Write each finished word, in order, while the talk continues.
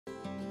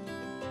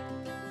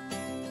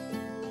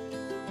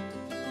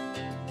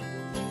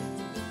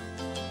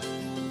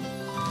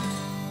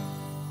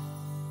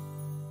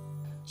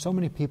So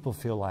many people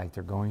feel like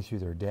they're going through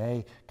their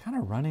day kind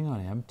of running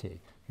on empty,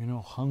 you know,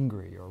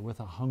 hungry or with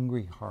a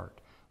hungry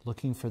heart,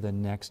 looking for the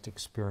next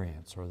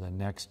experience or the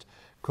next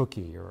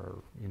cookie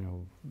or, you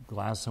know,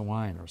 glass of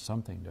wine or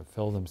something to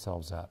fill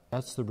themselves up.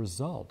 That's the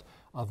result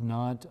of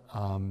not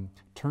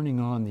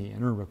turning on the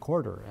inner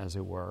recorder, as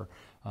it were,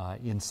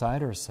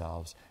 inside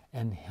ourselves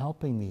and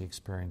helping the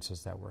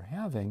experiences that we're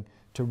having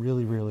to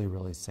really, really,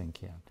 really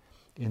sink in.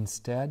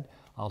 Instead,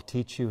 I'll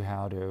teach you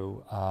how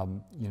to,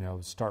 you know,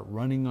 start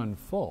running on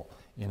full,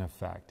 in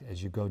effect,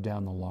 as you go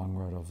down the long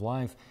road of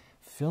life,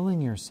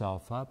 filling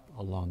yourself up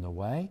along the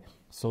way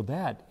so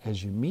that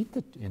as you meet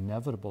the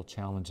inevitable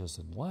challenges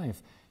in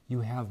life,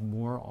 you have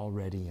more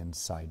already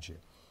inside you.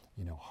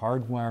 You know,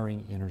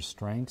 hardwiring inner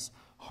strengths,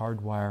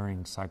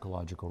 hardwiring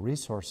psychological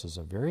resources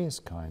of various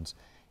kinds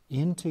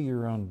into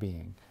your own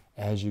being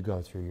as you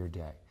go through your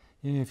day.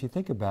 You know, if you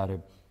think about it,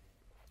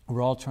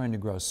 we're all trying to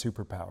grow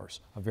superpowers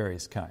of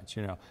various kinds.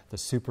 You know, the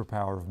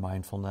superpower of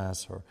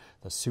mindfulness, or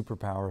the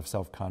superpower of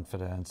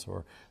self-confidence,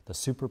 or the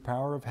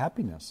superpower of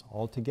happiness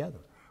altogether,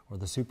 or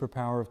the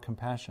superpower of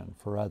compassion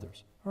for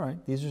others. All right,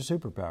 these are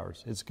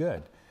superpowers. It's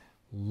good.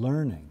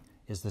 Learning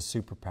is the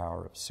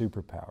superpower of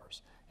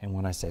superpowers. And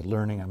when I say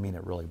learning, I mean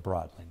it really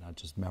broadly, not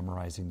just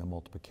memorizing the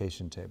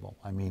multiplication table.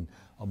 I mean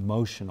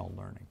emotional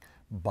learning,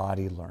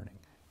 body learning,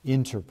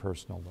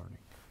 interpersonal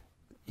learning,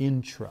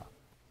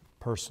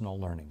 intrapersonal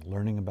learning,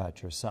 learning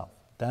about yourself.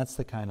 That's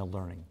the kind of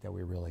learning that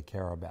we really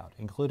care about,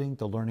 including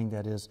the learning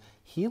that is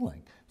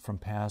healing from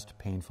past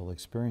painful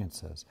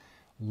experiences.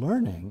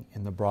 Learning,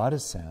 in the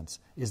broadest sense,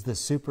 is the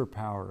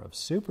superpower of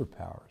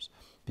superpowers,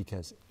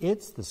 because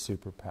it's the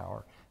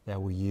superpower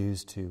that we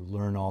use to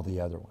learn all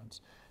the other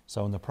ones.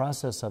 So in the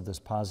process of this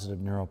positive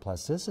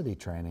neuroplasticity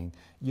training,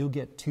 you'll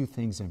get two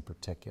things in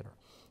particular.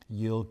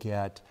 You'll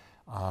get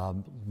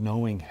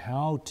knowing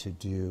how to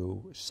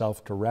do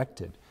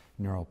self-directed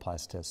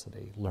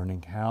neuroplasticity,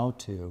 learning how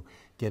to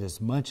get as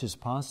much as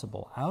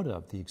possible out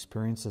of the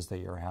experiences that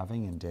you're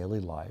having in daily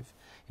life.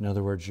 In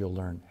other words, you'll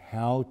learn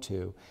how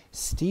to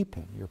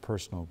steepen your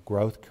personal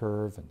growth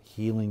curve and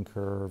healing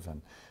curve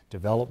and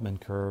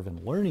development curve and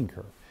learning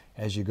curve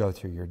as you go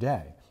through your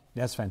day.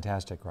 That's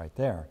fantastic right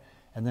there.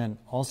 And then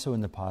also in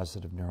the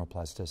positive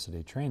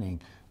neuroplasticity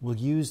training, we'll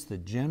use the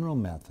general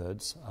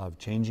methods of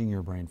changing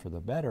your brain for the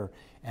better,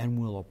 and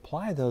we'll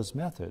apply those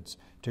methods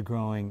to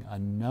growing a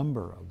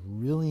number of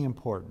really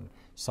important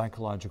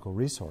psychological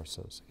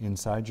resources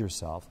inside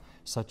yourself,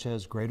 such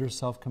as greater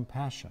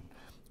self-compassion,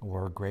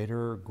 or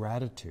greater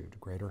gratitude,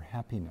 greater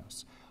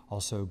happiness,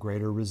 also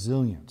greater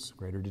resilience,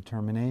 greater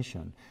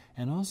determination,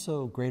 and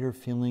also greater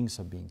feelings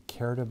of being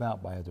cared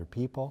about by other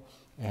people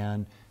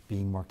and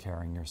being more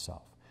caring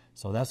yourself.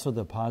 So that's what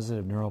the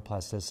positive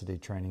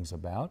neuroplasticity training is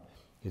about.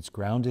 It's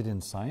grounded in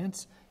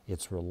science,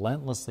 it's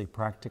relentlessly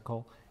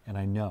practical, and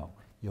I know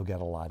you'll get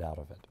a lot out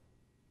of it.